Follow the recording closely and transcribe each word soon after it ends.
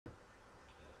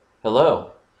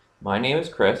Hello, my name is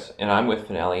Chris and I'm with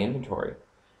Finale Inventory.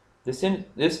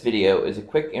 This video is a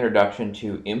quick introduction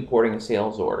to importing a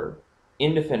sales order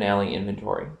into Finale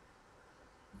Inventory.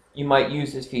 You might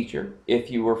use this feature if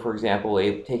you were, for example,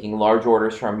 taking large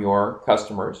orders from your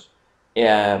customers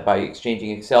by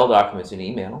exchanging Excel documents and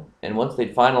email, and once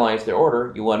they'd finalized their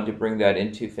order, you wanted to bring that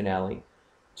into Finale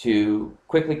to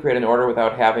quickly create an order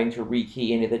without having to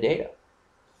rekey any of the data.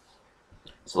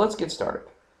 So let's get started.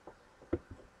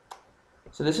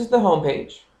 So this is the home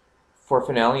page for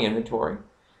Finale Inventory,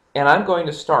 and I'm going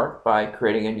to start by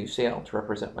creating a new sale to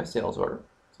represent my sales order.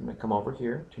 So I'm going to come over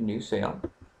here to New Sale,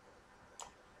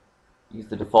 use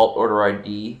the default order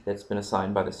ID that's been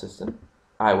assigned by the system.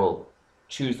 I will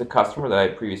choose the customer that I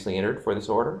previously entered for this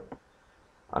order.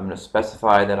 I'm going to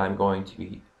specify that I'm going to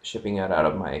be shipping it out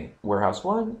of my warehouse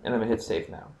 1, and I'm going to hit Save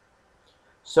Now.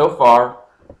 So far,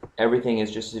 everything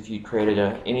is just as if you created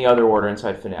any other order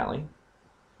inside Finale.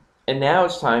 And now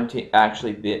it's time to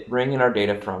actually bring in our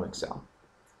data from Excel.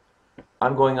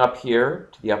 I'm going up here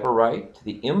to the upper right to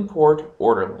the Import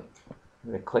Order link. I'm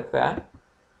going to click that.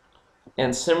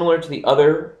 And similar to the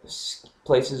other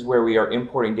places where we are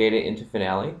importing data into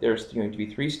Finale, there's going to be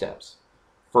 3 steps.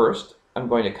 First, I'm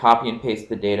going to copy and paste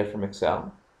the data from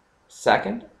Excel.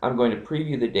 Second, I'm going to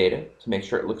preview the data to make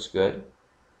sure it looks good.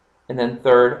 And then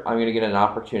third, I'm going to get an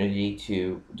opportunity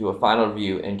to do a final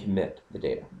review and commit the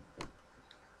data.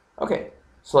 Okay,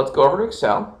 so let's go over to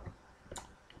Excel.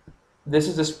 This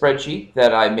is a spreadsheet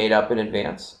that I made up in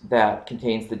advance that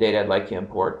contains the data I'd like to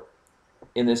import.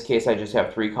 In this case, I just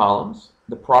have 3 columns.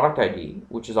 The product ID,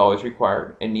 which is always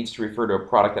required and needs to refer to a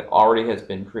product that already has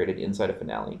been created inside of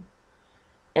Finale.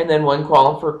 And then 1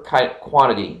 column for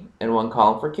quantity and 1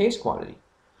 column for case quantity.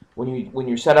 When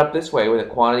you're set up this way with a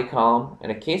quantity column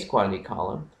and a case quantity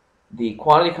column, the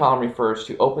quantity column refers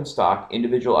to open stock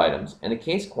individual items, and the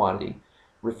case quantity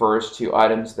refers to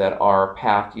items that are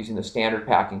packed using the standard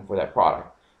packing for that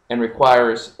product and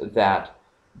requires that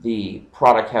the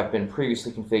product have been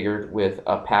previously configured with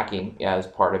a packing as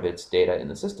part of its data in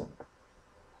the system.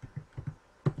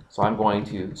 So I'm going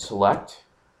to select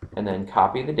and then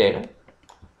copy the data.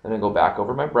 Then I go back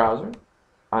over my browser.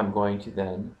 I'm going to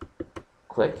then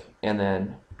click and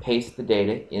then paste the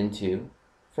data into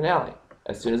Finale.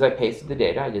 As soon as I pasted the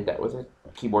data, I did that with a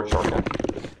keyboard shortcut,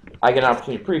 I get an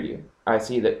opportunity to preview. I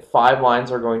see that 5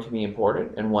 lines are going to be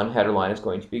imported and 1 header line is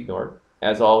going to be ignored.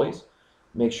 As always,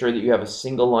 make sure that you have a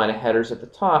single line of headers at the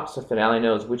top so Finale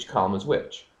knows which column is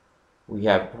which. We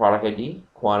have product ID,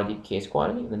 quantity, case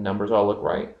quantity. The numbers all look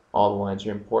right. All the lines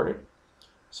are imported.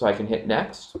 So I can hit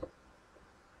Next.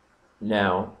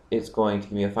 Now it's going to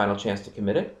give me a final chance to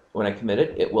commit it. When I commit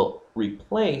it, it will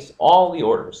replace all the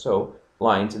orders, so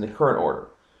lines in the current order.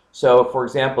 So for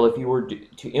example, if you were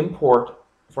to import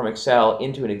from Excel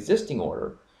into an existing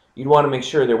order, you'd want to make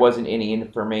sure there wasn't any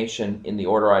information in the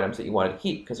order items that you wanted to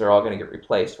keep because they're all going to get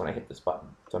replaced when I hit this button.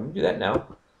 So I'm going to do that now.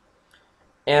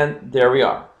 And there we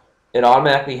are. It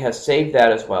automatically has saved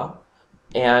that as well.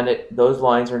 And those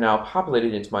lines are now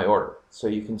populated into my order. So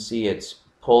you can see it's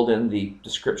pulled in the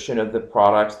description of the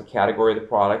products, the category of the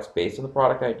products based on the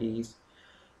product IDs.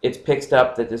 It's picked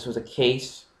up that this was a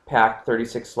case pack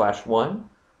 36/1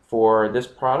 for this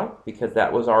product because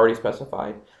that was already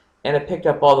specified, and it picked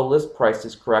up all the list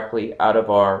prices correctly out of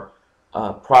our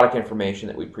product information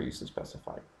that we previously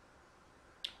specified.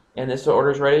 And this order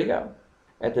is ready to go.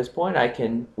 At this point, I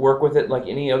can work with it like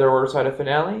any other order side of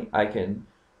Finale. I can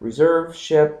reserve,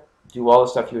 ship, do all the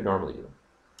stuff you would normally do.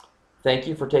 Thank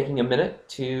you for taking a minute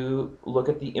to look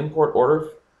at the import order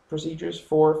procedures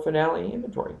for Finale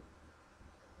Inventory.